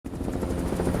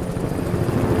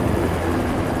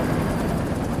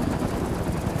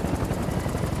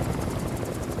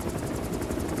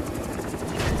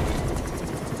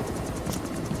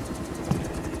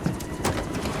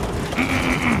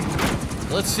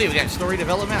let's see. We got story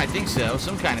development? I think so.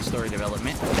 Some kind of story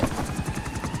development.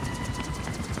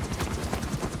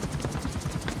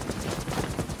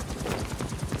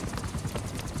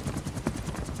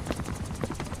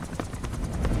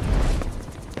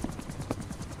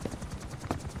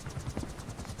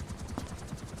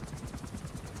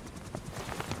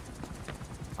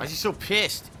 Why is he so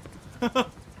pissed?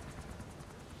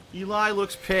 Eli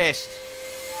looks pissed.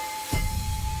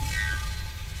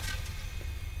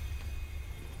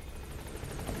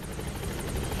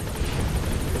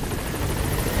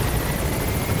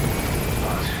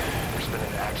 There's been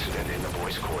an accident in the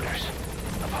boys' quarters.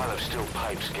 A pile of steel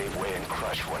pipes gave way and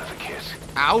crushed one of the kids.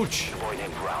 Ouch! A boy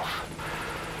named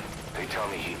Ralph. They tell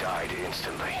me he died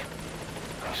instantly.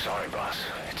 I'm sorry, boss.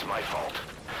 It's my fault.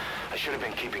 I should have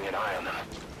been keeping an eye on them.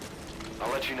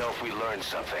 I'll let you know if we learn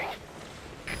something.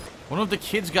 One of the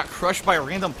kids got crushed by a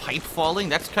random pipe falling?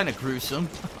 That's kind of gruesome.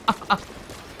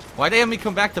 Why'd they have me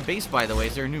come back to base, by the way?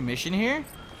 Is there a new mission here?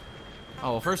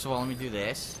 Oh, well, first of all, let me do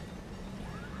this.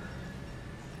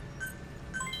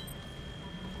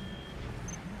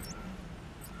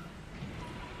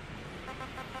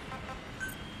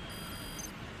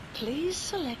 Please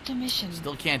select a mission.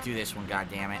 Still can't do this one,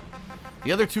 goddammit.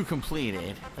 The other two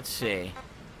completed. Let's see.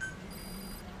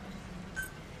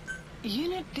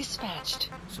 Unit dispatched.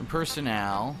 Some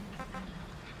personnel.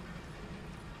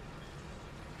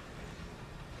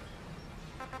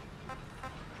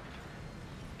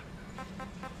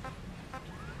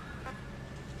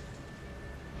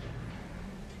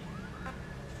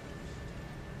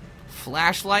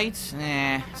 Flashlights?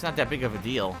 Nah, it's not that big of a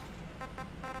deal.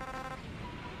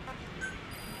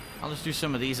 I'll just do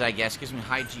some of these, I guess. Gives me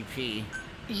high GP.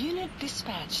 Unit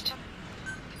dispatched.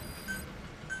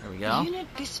 There we go. Unit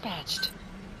dispatched.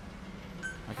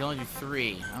 I can only do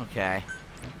 3. Okay.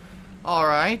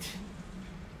 Alright.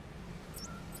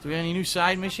 Do we have any new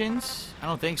side missions? I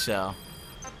don't think so.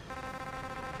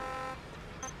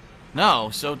 No,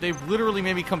 so they literally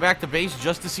made me come back to base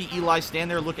just to see Eli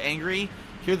stand there, look angry,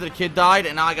 hear that a kid died,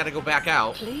 and now I gotta go back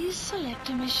out. Please select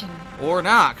a mission. Or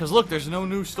not, because look, there's no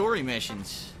new story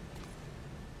missions.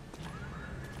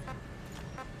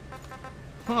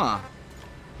 Huh.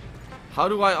 How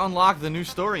do I unlock the new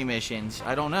story missions?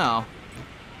 I don't know.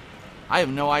 I have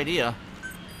no idea.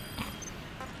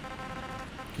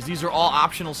 Because these are all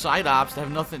optional side ops that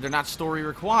have nothing, they're not story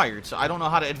required. So I don't know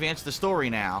how to advance the story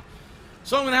now.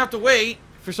 So I'm going to have to wait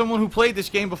for someone who played this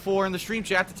game before in the stream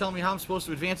chat to tell me how I'm supposed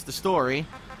to advance the story.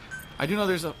 I do know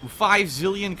there's 5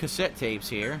 zillion cassette tapes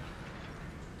here.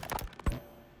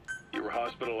 You were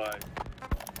hospitalized.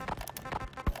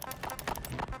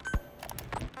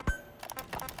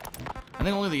 I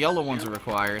think only the yellow ones are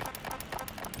required.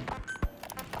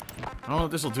 I don't know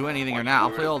if this will do anything or not.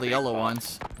 I'll play all the yellow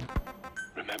ones.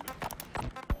 Remember,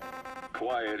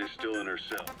 Quiet is still in her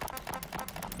cell.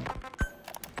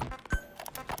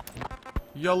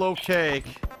 Yellow cake.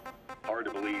 Hard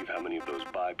to believe how many of those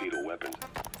bipedal weapons.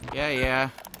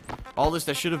 Yeah. All this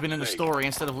that should have been in the story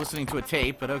instead of listening to a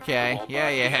tape, but okay.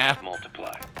 Yeah.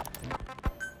 Multiply.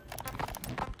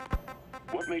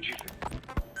 What made you think?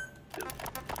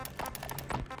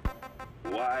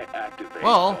 Why activate?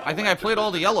 Well, I think I played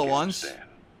all the yellow ones.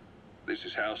 This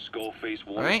is how Skullface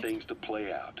wanted things to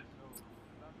play out.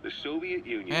 The Soviet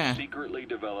Union secretly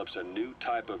develops a new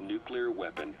type of nuclear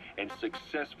weapon and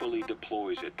successfully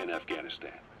deploys it in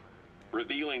Afghanistan.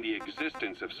 Revealing the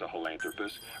existence of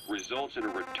Sahelanthropus results in a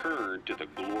return to the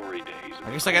glory days.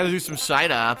 I guess I gotta do some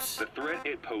side ops. The threat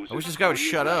it poses I wish this guy would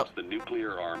shut up. the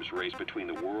nuclear arms race between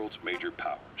the world's major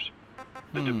powers.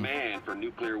 The demand for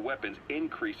nuclear weapons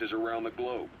increases around the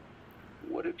globe.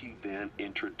 What if you then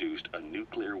introduced a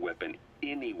nuclear weapon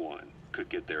anyone could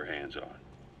get their hands on?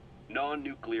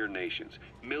 Non-nuclear nations,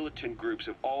 militant groups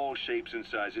of all shapes and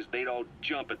sizes, they'd all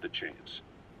jump at the chance.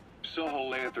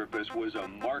 Sahelanthropus was a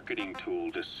marketing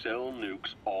tool to sell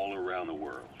nukes all around the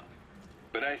world.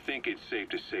 But I think it's safe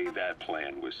to say that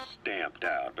plan was stamped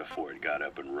out before it got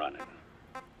up and running.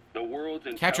 The world's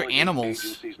intelligence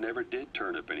agencies never did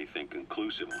turn up anything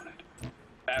conclusive on it.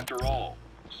 After all,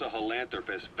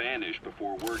 Sahelanthropus vanished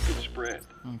before word could spread.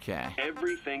 Okay.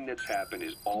 Everything that's happened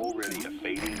is already a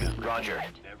fading memory. Roger.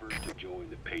 Never to join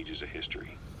the pages of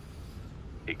history.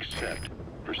 Except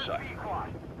for Cypher.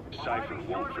 Cypher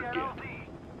won't forget.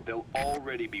 They'll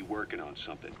already be working on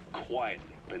something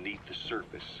quietly beneath the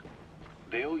surface.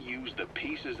 They'll use the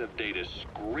pieces of data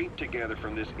scraped together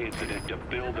from this incident to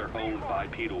build their own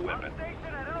bipedal weapon.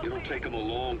 It'll take them a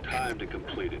long time to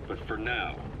complete it, but for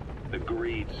now, the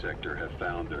greed sector have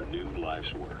found their new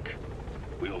life's work.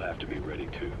 We'll have to be ready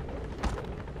too.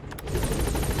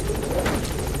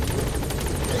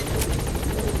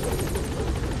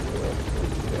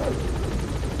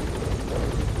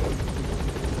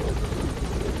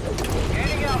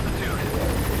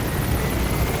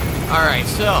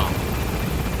 Alright, so.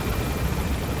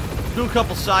 Do a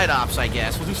couple side ops, I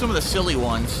guess. We'll do some of the silly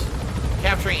ones.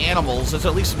 Capturing animals. There's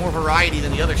at least more variety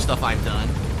than the other stuff I've done.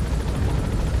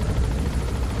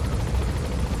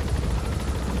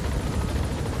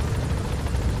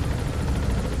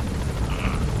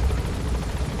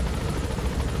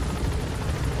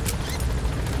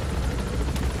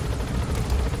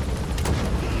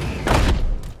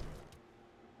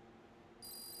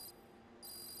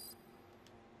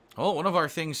 Oh, one of our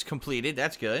things completed.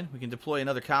 That's good. We can deploy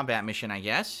another combat mission, I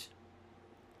guess.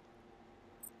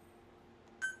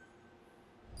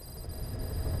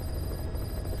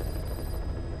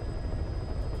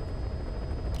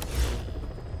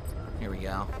 Here we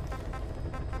go.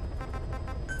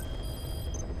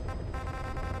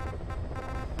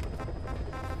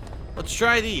 Let's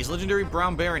try these. Legendary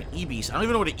brown bear and Ibis. I don't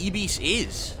even know what an Ibis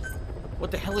is.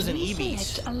 What the hell is an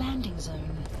Ibis? Select a landing zone.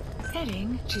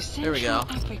 Heading to Central There we go.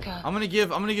 Africa. I'm gonna give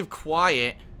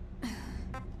Quiet.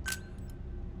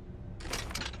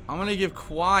 I'm gonna give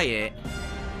Quiet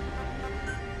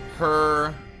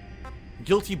her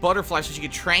guilty butterfly so she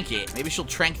can trank it. Maybe she'll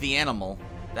trank the animal.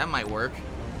 That might work.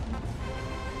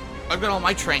 I've got all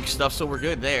my trank stuff, so we're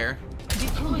good there.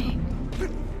 Deploying.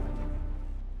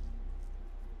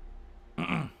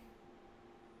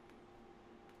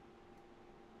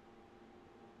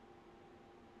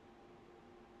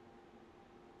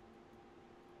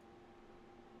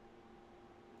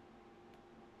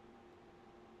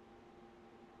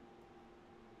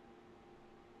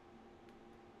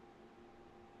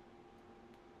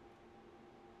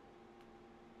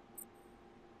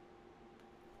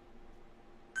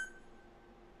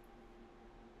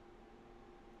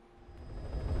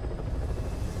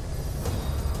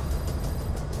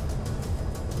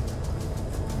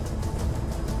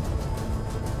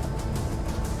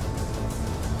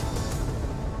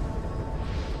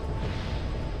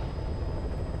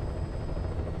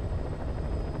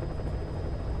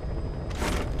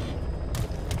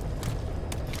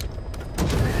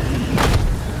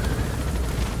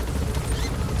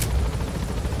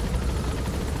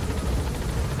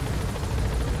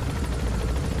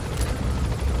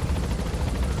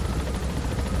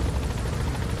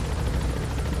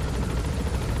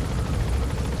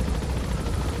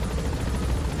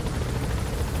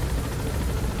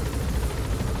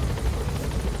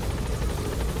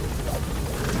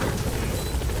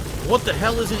 What the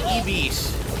hell is an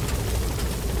Ibis?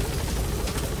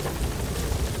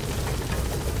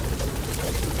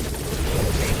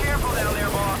 Be careful down there,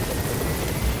 boss.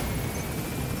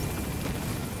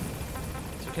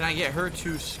 So can I get her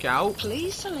to scout?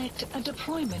 Please select a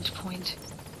deployment point.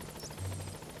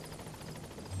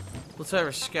 Let's have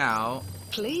her scout.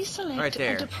 Please select Right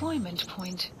there. a deployment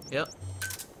point. Yep.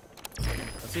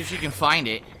 Let's see if she can find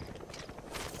it.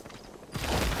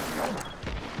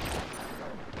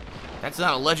 That's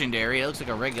not a legendary. It looks like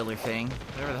a regular thing.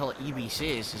 Whatever the hell Ibis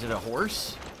is. Is it a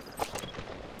horse?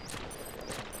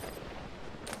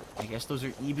 I guess those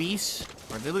are Ibis.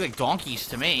 Or they look like donkeys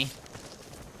to me.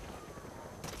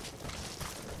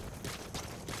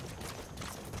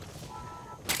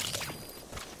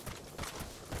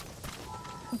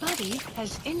 Buddy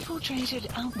has infiltrated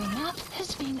out. The map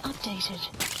has been updated.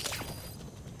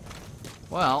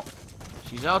 Well,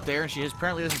 she's out there and she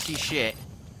apparently doesn't see shit.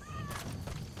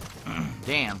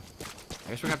 Damn.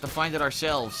 I guess we're gonna have to find it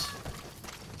ourselves.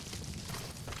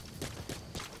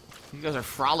 You guys are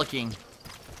frolicking.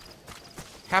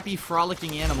 Happy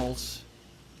frolicking animals.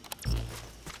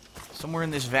 Somewhere in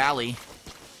this valley.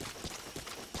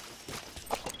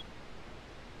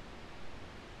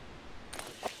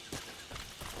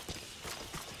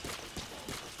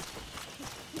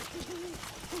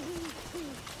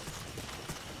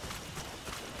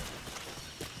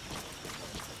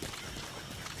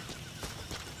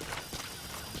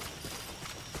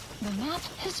 The map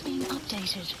has been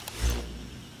updated.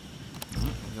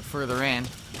 Go further in.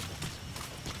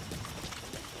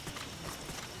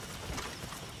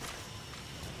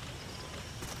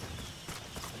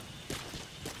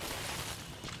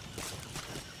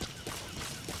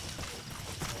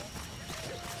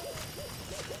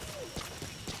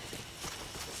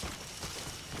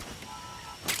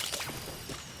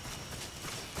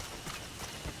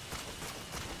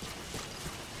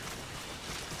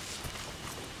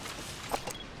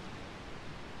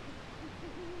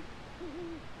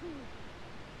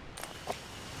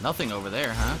 Nothing over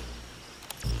there, huh?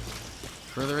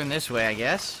 Further in this way, I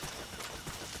guess.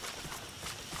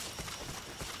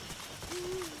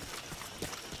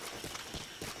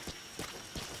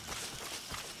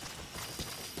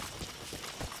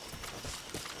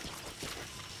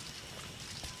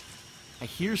 I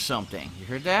hear something. You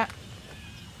heard that?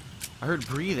 I heard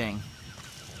breathing.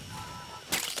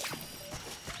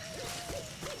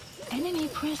 Enemy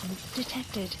presence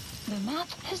detected. The map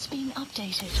has been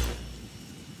updated.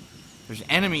 There's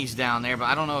enemies down there, but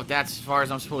I don't know if that's as far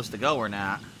as I'm supposed to go or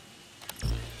not.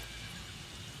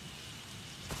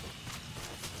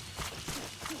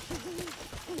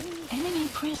 Enemy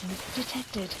presence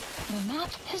detected. The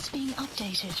map has been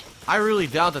updated. I really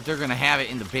doubt that they're going to have it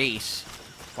in the base.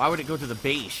 Why would it go to the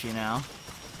base, you know?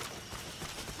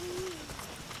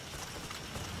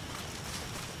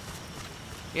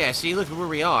 Yeah, see, look at where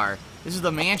we are. This is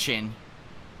the mansion.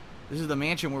 This is the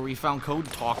mansion where we found Code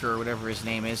Talker or whatever his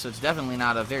name is, so it's definitely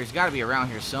not up there. He's got to be around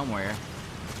here somewhere.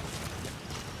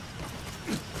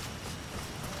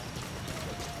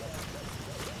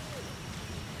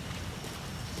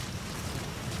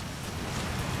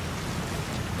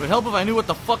 It would help if I knew what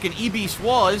the fucking Ibis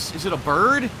was. Is it a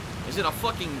bird? Is it a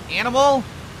fucking animal?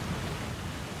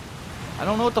 I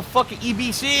don't know what the fucking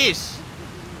Ibis is.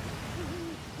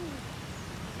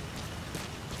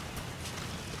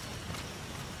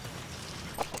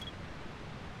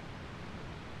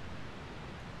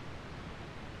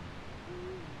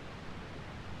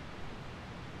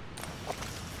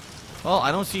 Well,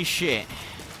 I don't see shit.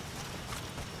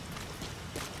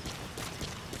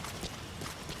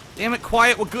 Damn it,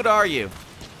 quiet, what good are you?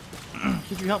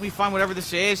 Can you help me find whatever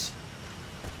this is?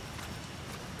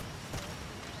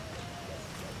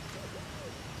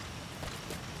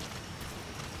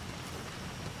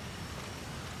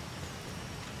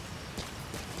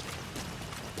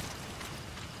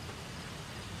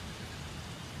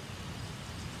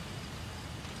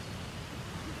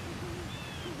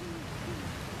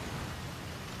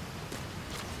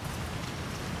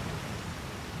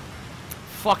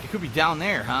 Fuck, it could be down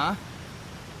there, huh?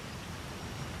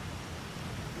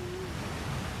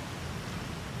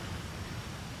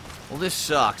 Well, this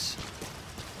sucks.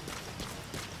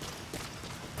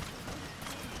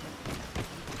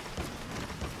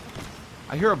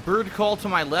 I hear a bird call to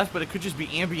my left, but it could just be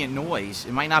ambient noise.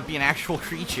 It might not be an actual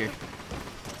creature.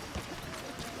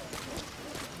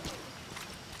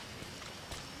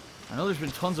 I know there's been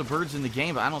tons of birds in the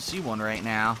game, but I don't see one right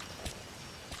now.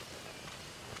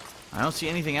 I don't see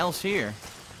anything else here.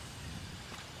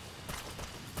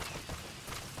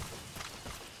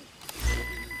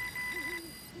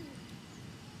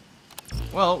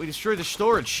 Well, we destroyed the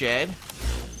storage shed.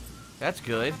 That's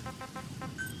good.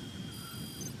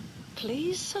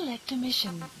 Please select a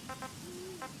mission.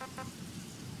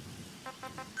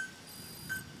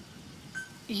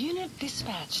 Unit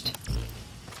dispatched.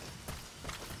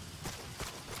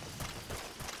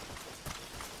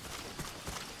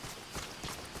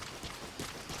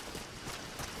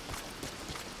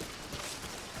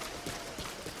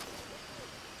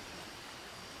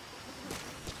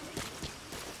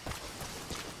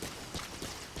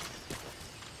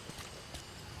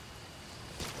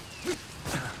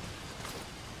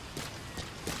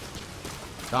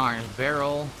 Darn,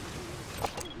 barrel.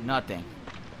 Nothing.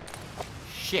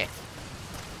 Shit.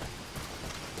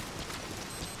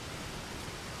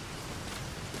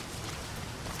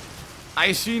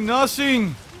 I see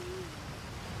nothing.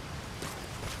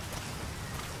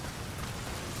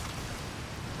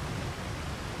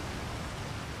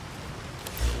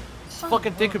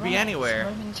 Fucking thing could be anywhere.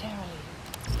 Momentarily.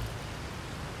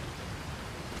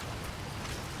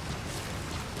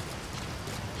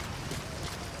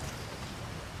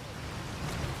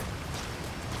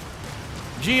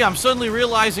 Gee, I'm suddenly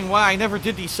realizing why I never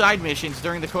did these side missions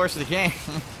during the course of the game.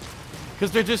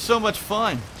 Because they're just so much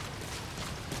fun.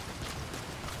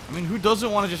 I mean, who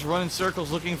doesn't want to just run in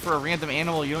circles looking for a random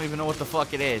animal you don't even know what the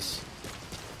fuck it is?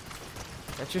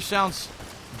 That just sounds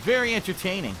very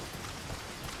entertaining.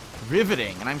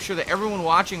 Riveting. And I'm sure that everyone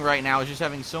watching right now is just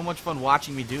having so much fun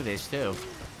watching me do this, too.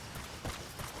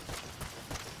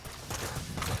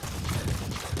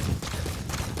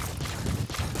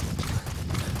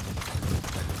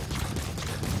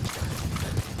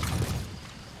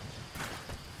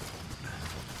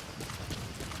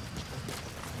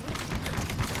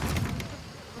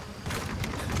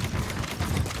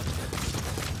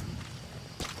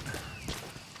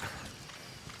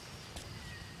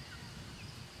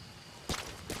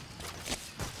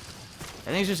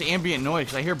 I think it's just ambient noise,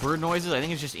 because I hear bird noises. I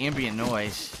think it's just ambient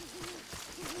noise.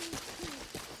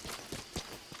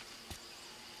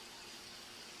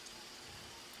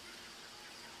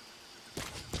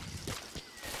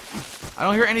 I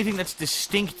don't hear anything that's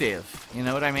distinctive, you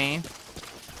know what I mean?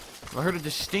 If I heard a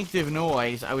distinctive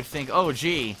noise, I would think, oh,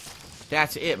 gee,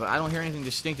 that's it. But I don't hear anything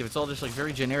distinctive. It's all just like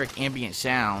very generic ambient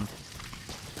sound.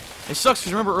 It sucks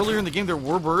because remember earlier in the game there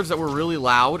were birds that were really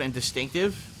loud and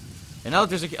distinctive. And now that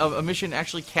there's a mission to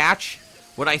actually catch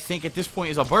what I think at this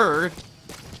point is a bird,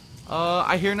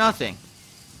 I hear nothing.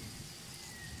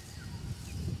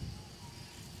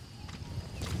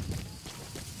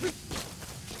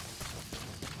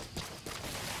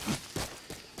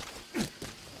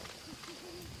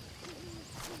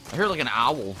 I hear like an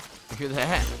owl. I hear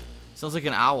that. Sounds like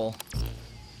an owl.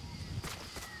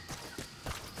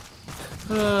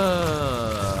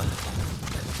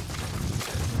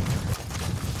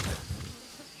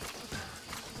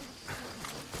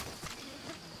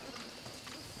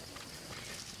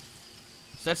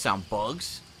 Does that sound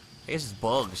bugs? I guess it's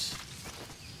bugs.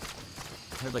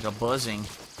 I heard like a buzzing.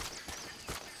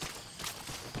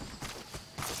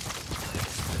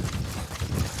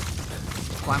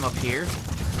 Climb up here.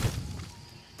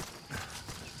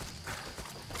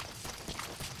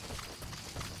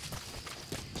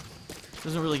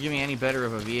 Doesn't really give me any better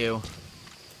of a view.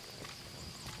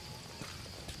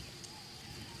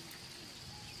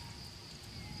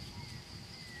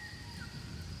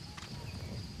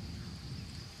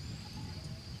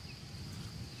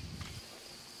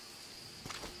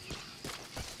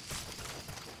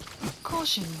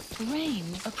 Caution, rain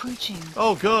approaching.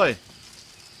 Oh, good.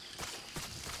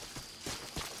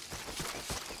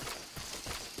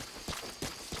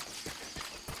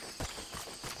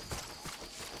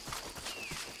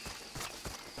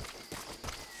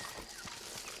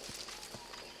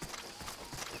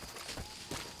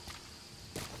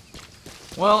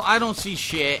 Well, I don't see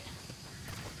shit.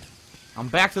 I'm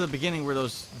back to the beginning where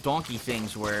those donkey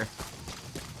things were.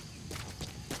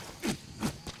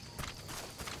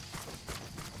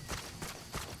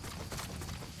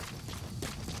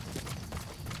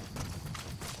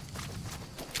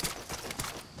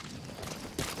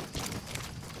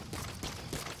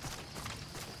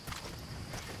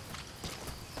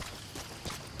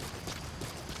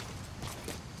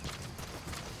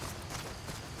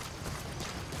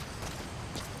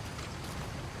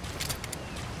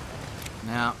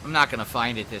 No, I'm not gonna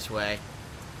find it this way.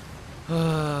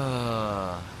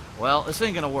 Well, this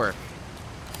ain't gonna work.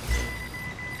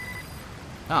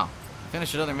 Oh,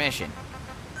 finish another mission.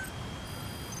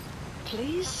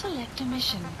 Please select a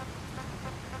mission.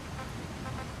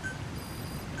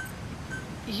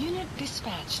 Unit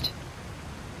dispatched.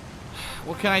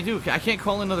 What can I do? I can't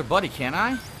call another buddy, can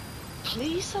I?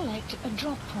 Please select a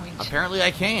drop point. Apparently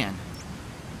I can.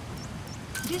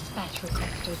 Dispatch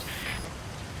requested.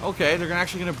 Okay, they're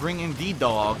actually gonna bring in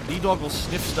D-Dog. D-Dog will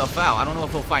sniff stuff out. I don't know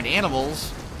if he'll find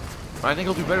animals, but I think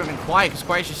he'll do better than Quiet, because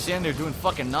Quiet's just sitting there doing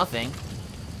fucking nothing.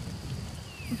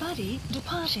 Buddy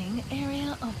departing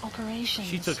area of operations.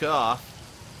 She took off.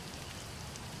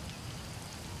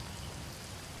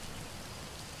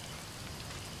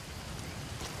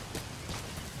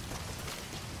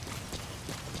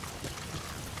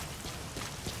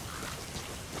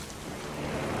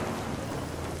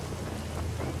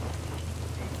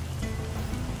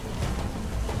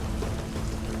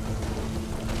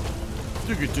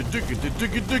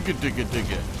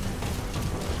 Dig it.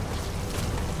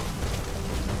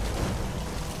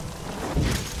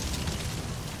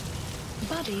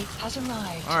 Buddy has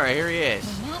arrived. Alright, here he is.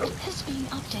 The map has been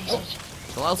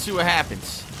updated. Well, let's see what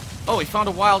happens. Oh, he found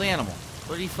a wild animal.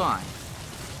 What did he find?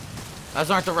 Those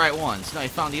aren't the right ones. No, he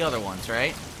found the other ones,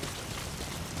 right?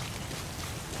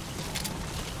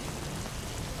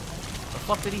 What the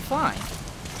fuck did he find?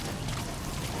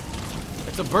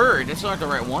 It's a bird. These aren't the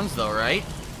right ones, though, right?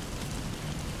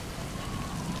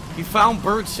 He found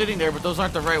birds sitting there, but those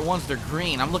aren't the right ones. They're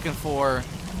green. I'm looking for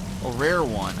a rare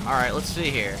one. Alright, let's see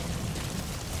here.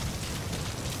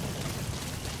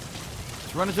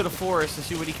 Let's run into the forest and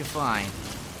see what he can find.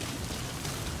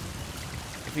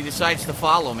 If he decides to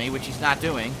follow me, which he's not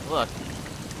doing. Look.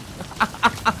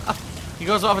 He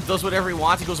goes off and does whatever he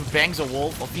wants. He goes and bangs a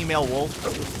wolf, a female wolf.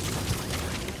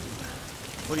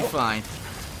 What did he find?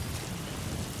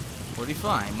 What did he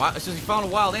find? It says he found a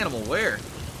wild animal. Where?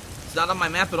 It's not on my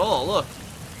map at all. Look.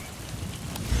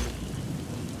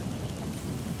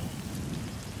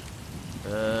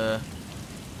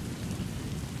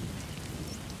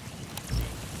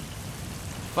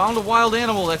 Found a wild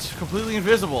animal that's completely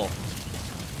invisible.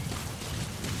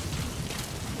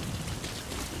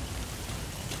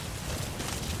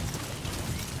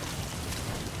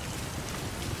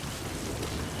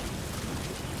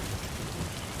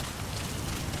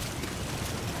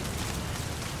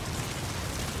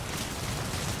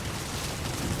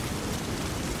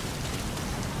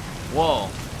 Whoa.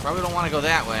 Probably don't want to go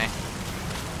that way.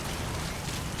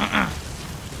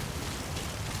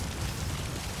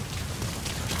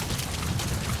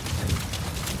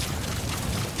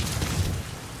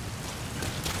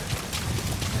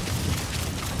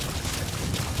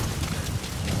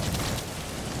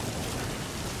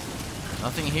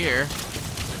 Nothing here.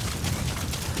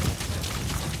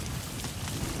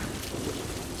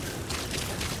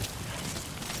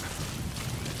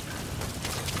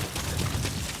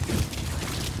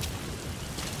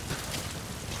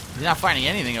 You're not finding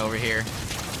anything over here.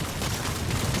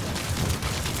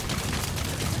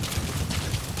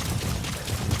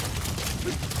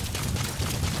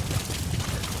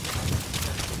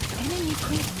 Enemy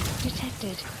presence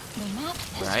detected. The map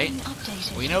has been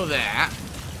updated. We know that.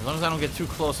 As long as I don't get too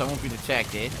close, I won't be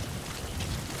detected.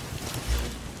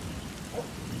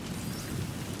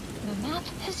 The map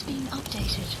has been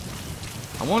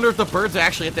updated. I wonder if the bird's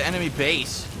actually at the enemy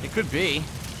base. It could be.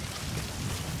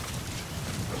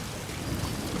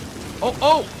 Oh,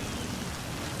 oh!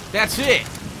 That's it!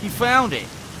 He found it.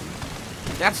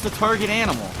 That's the target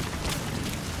animal.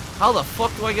 How the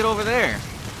fuck do I get over there?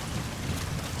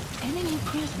 Enemy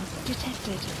presence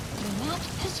detected. The map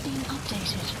has been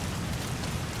updated.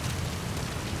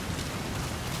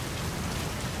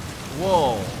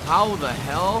 Whoa, how the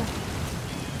hell?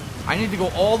 I need to go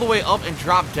all the way up and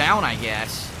drop down, I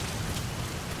guess.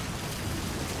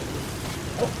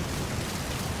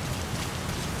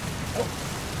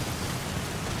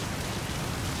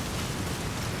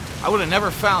 I would have never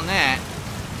found that.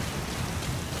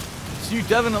 So you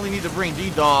definitely need to bring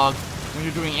D-Dog when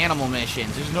you're doing animal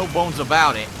missions. There's no bones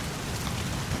about it.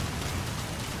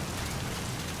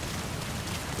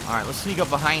 Alright, let's sneak up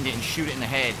behind it and shoot it in the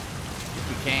head. If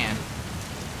we can.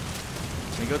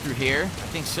 Can we go through here? I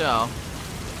think so.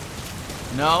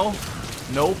 No.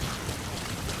 Nope.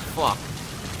 Fuck.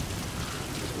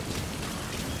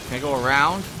 Can I go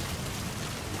around?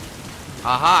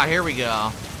 Aha, here we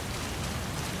go.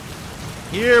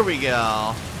 Here we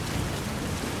go.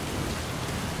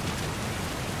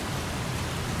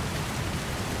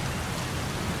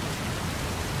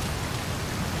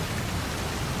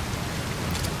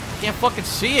 Can't fucking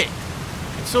see it.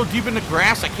 It's so deep in the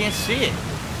grass, I can't see it.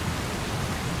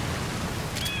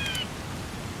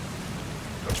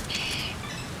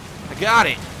 I got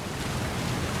it.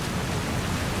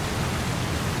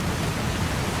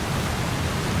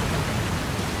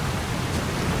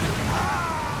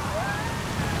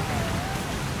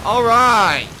 All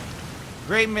right.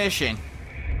 Great mission.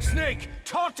 Snake,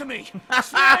 talk to me!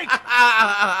 Snake!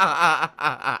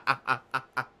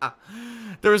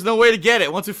 There was no way to get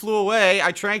it. Once it flew away,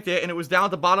 I tranked it, and it was down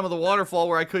at the bottom of the waterfall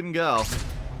where I couldn't go.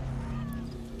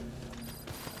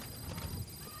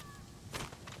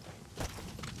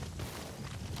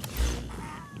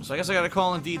 So I guess I gotta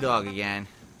call in D-Dog again.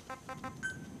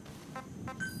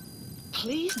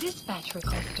 Please dispatch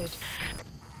requested.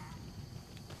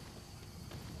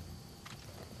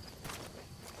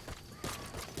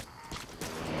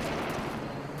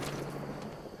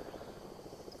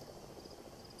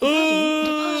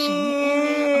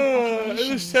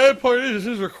 The sad part is,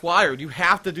 this is required. You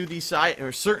have to do these side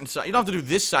or certain side. You don't have to do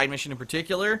this side mission in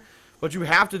particular, but you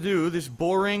have to do this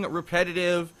boring,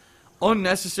 repetitive,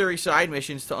 unnecessary side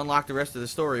missions to unlock the rest of the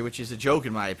story, which is a joke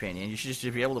in my opinion. You should just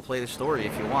be able to play the story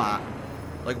if you want.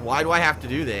 Like, why do I have to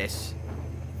do this?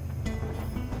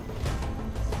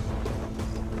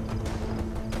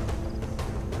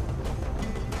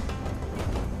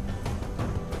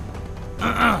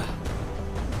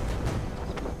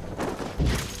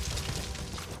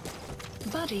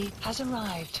 Buddy has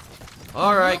arrived.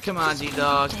 Alright, come on,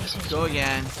 D-Dog. Go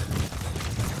again.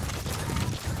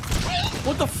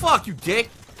 What the fuck, you dick?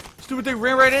 Stupid thing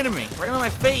ran right into me. Right into my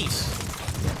face.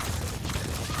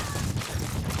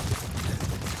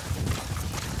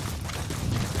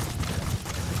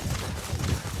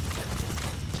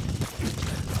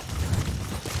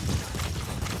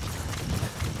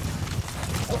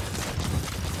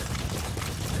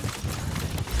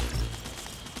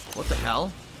 What the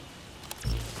hell?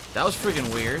 That was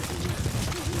friggin' weird.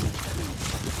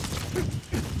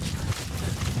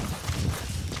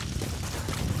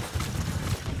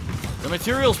 The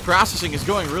materials processing is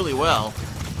going really well.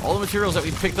 All the materials that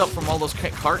we picked up from all those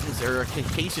cartons or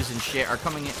cases and shit are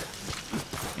coming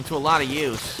into a lot of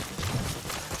use.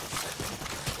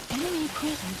 Enemy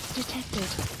presence detected.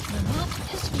 The map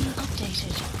has been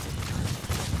updated.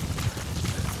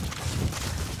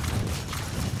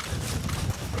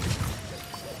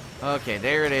 Okay,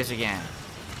 there it is again.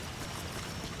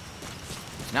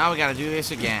 So now we gotta do this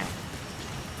again.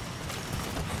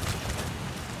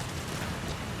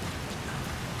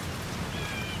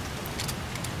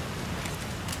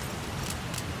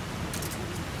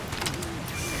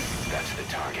 That's the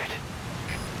target.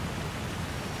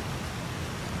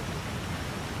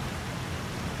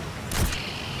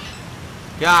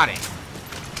 Got it.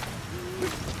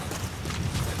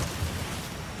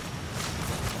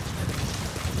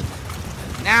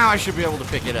 Now I should be able to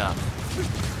pick it up.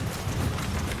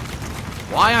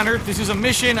 Why on earth this is a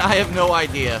mission, I have no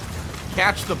idea.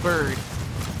 Catch the bird.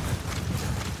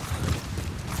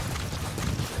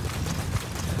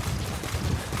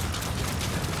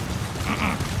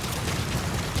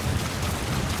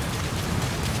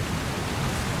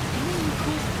 Enemy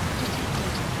presence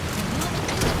detected.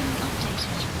 The map has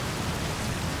been updated.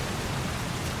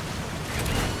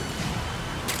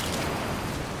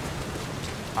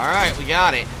 Alright, we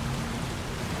got it.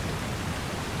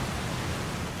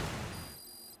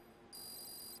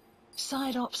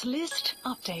 Side ops list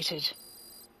updated.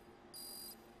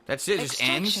 That's it, it just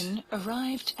ends? Extraction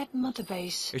arrived at Mother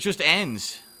Base. It just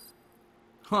ends.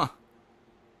 Huh.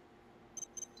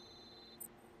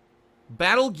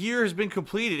 Battle gear has been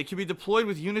completed. It can be deployed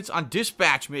with units on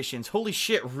dispatch missions. Holy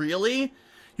shit, really?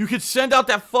 You could send out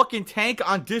that fucking tank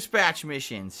on dispatch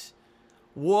missions.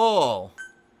 Whoa.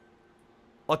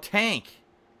 A tank.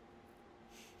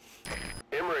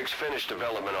 Emmerich's finished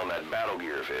development on that battle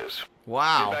gear of his.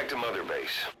 Wow. Get back to Mother Base.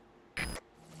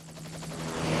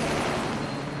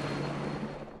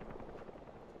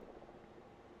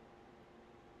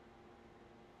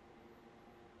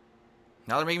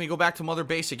 Now they're making me go back to Mother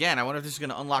Base again. I wonder if this is going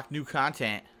to unlock new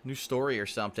content, new story or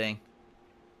something.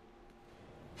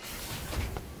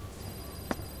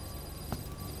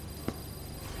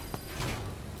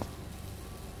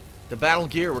 The battle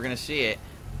gear, we're going to see it.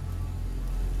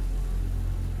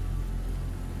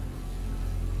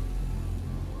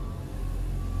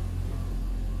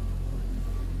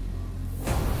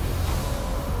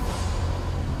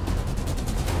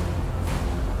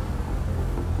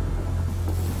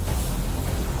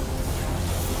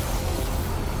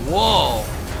 Whoa!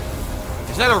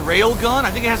 Is that a rail gun?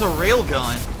 I think it has a rail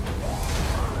gun.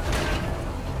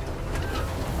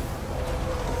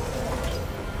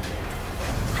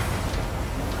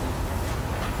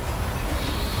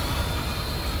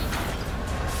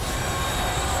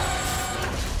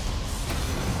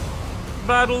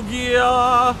 Battle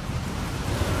gear!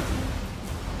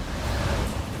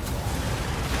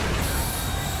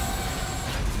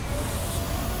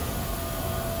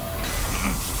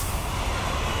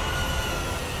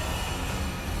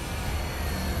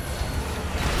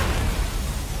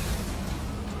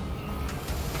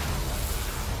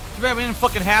 Too bad we didn't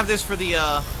fucking have this for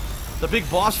the big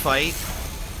boss fight.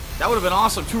 That would have been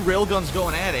awesome. 2 railguns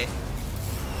going at it.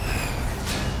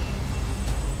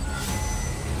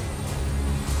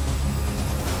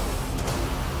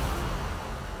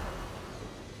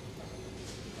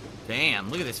 Damn,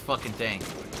 look at this fucking thing.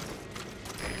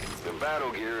 The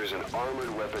battle gear is an armored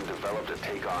weapon developed to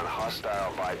take on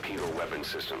hostile bipedal weapon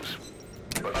systems.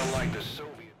 But unlike the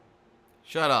Soviet...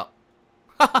 Shut up.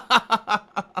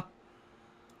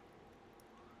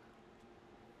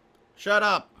 Shut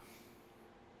up.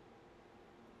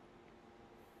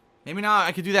 Maybe now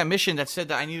I could do that mission that said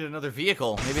that I needed another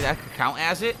vehicle. Maybe that could count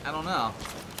as it? I don't know.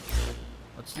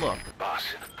 Let's look. Boss,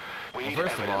 we need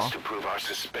First of all, evidence to prove our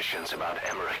suspicions about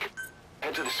Emmerich.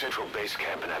 Head to the central base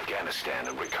camp in Afghanistan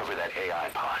and recover that AI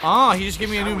pod. oh, he just gave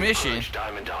me a new mission. Purge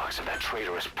Diamond Dogs of that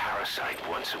traitorous parasite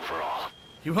once and for all.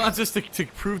 He wants us to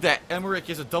prove that Emmerich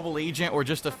is a double agent or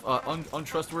just a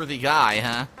untrustworthy guy,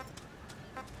 huh?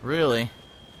 Really?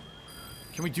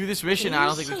 Can we do this mission? I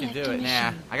don't think we can do it.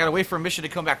 Nah. I gotta wait for a mission to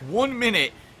come back. 1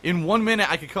 minute. In 1 minute,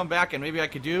 I could come back and maybe I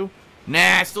could do.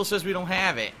 Nah, it still says we don't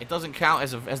have it. It doesn't count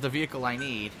as the vehicle I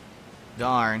need.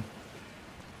 Darn.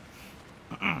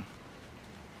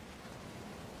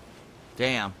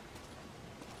 Damn.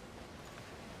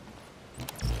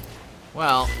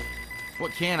 Well,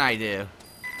 what can I do?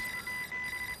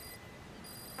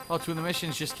 Oh, 2 of the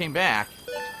missions just came back.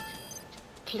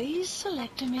 Please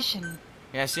select a mission.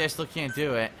 Yeah, see, I still can't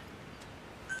do it.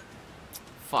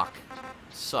 Fuck.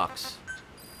 Sucks.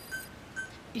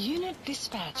 Unit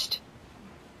dispatched.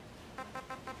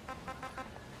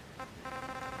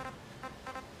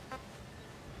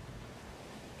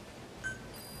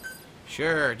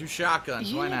 Sure, do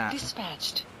shotguns. Why Unit not?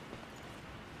 dispatched.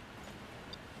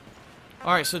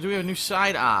 Alright, so do we have a new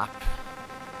side op?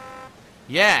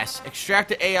 Yes, extract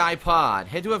the AI pod.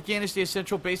 Head to Afghanistan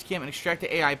Central Base Camp and extract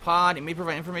the AI pod. It may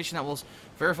provide information that will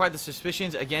verify the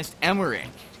suspicions against Emmerich.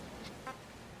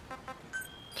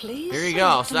 Please. Here you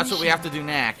go. So that's what we have to do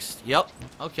next. Yep.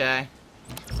 Okay.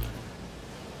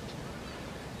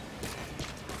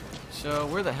 So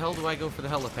where the hell do I go for the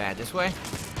helipad? This way?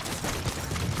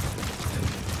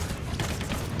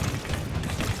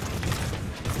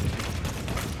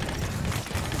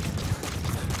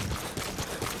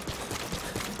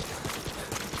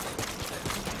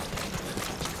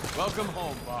 Welcome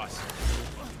home, boss.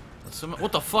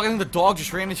 What the fuck? I think the dog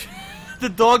just ran into The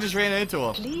dog just ran into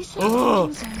him. Please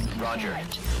Oh. zone confirmed. Roger.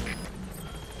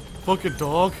 Fucking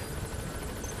dog.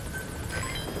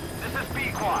 This is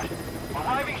B-Quad.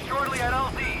 Arriving shortly at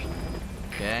LZ.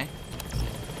 Okay.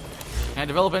 Can I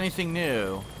develop anything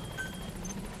new?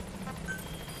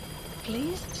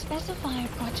 Please specify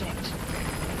project.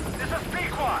 This is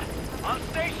B-Quad. On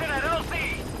station at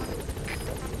LZ.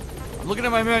 I'm looking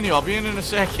at my menu. I'll be in a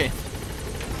second.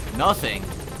 Nothing.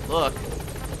 Look.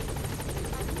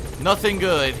 Nothing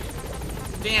good.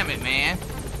 Damn it, man.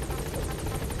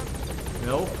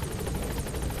 Nope.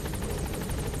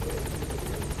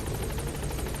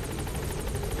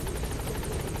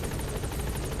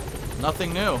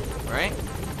 Nothing new, right?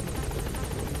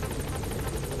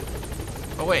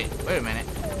 Oh, wait a minute.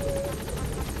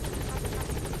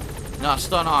 No,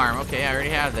 stun arm. Okay, I already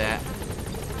have that.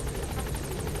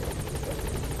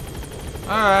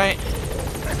 Alright.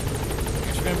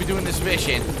 Guess we're gonna be doing this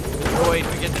mission.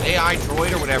 Droid, we get the AI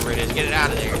droid or whatever it is. Get it out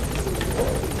of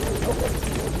there.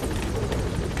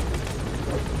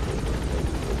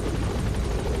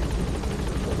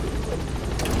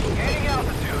 Gaining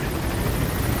altitude.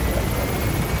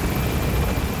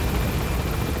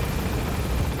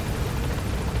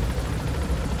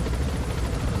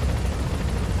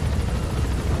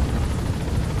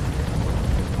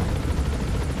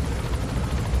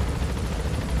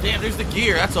 Damn, there's the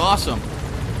gear. That's awesome.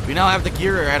 We now have the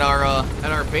gear at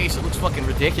our base. It looks fucking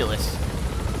ridiculous.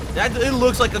 It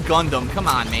looks like a Gundam. Come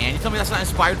on, man. You tell me that's not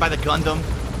inspired by the Gundam?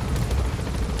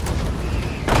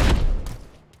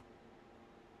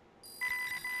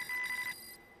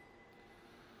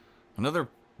 Another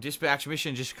dispatch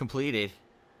mission just completed.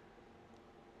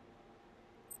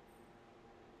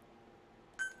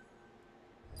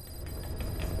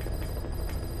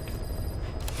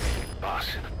 Boss,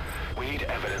 we need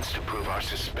evidence to prove our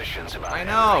suspicions about I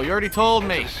know. You already told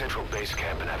Head to me. the central base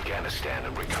camp in Afghanistan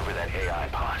and recover that AI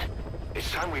pod.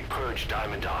 It's time we purge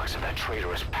Diamond Dogs of that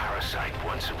traitorous parasite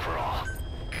once and for all.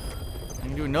 You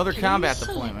can do another Please combat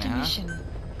select deployment, a huh? mission.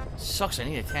 Sucks, I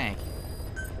need a tank.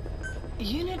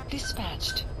 Unit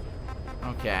dispatched.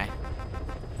 Okay.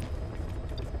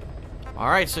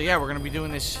 Alright, so yeah, we're gonna be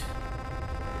doing this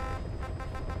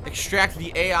extract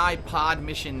the AI pod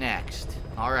mission next.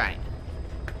 Alright.